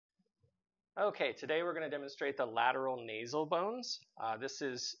Okay, today we're going to demonstrate the lateral nasal bones. This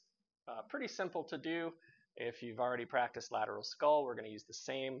is pretty simple to do. If you've already practiced lateral skull, we're going to use the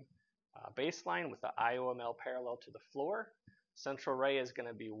same baseline with the IOML parallel to the floor. Central ray is going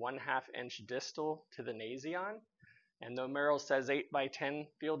to be 1/2 inch distal to the nasion. And though Merrill says 8x10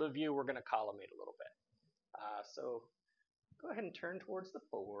 field of view, we're going to collimate a little bit. So go ahead and turn towards the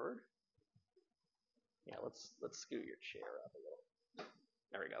board. Yeah, let's scoot your chair up a little.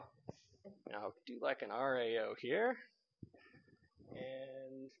 There we go. Now do like an RAO here.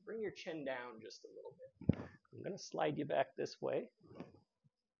 And bring your chin down just a little bit. I'm going to slide you back this way.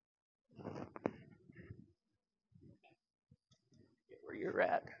 Get where you're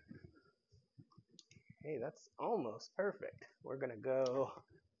at. Hey, that's almost perfect. We're going to go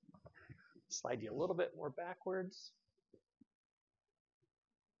slide you a little bit more backwards.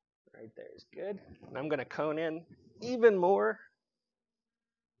 Right there is good. And I'm going to cone in even more.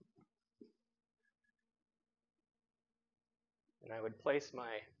 And I would place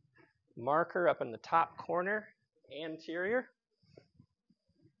my marker up in the top corner, anterior.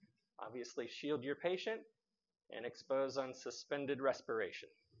 Obviously shield your patient and expose on suspended respiration.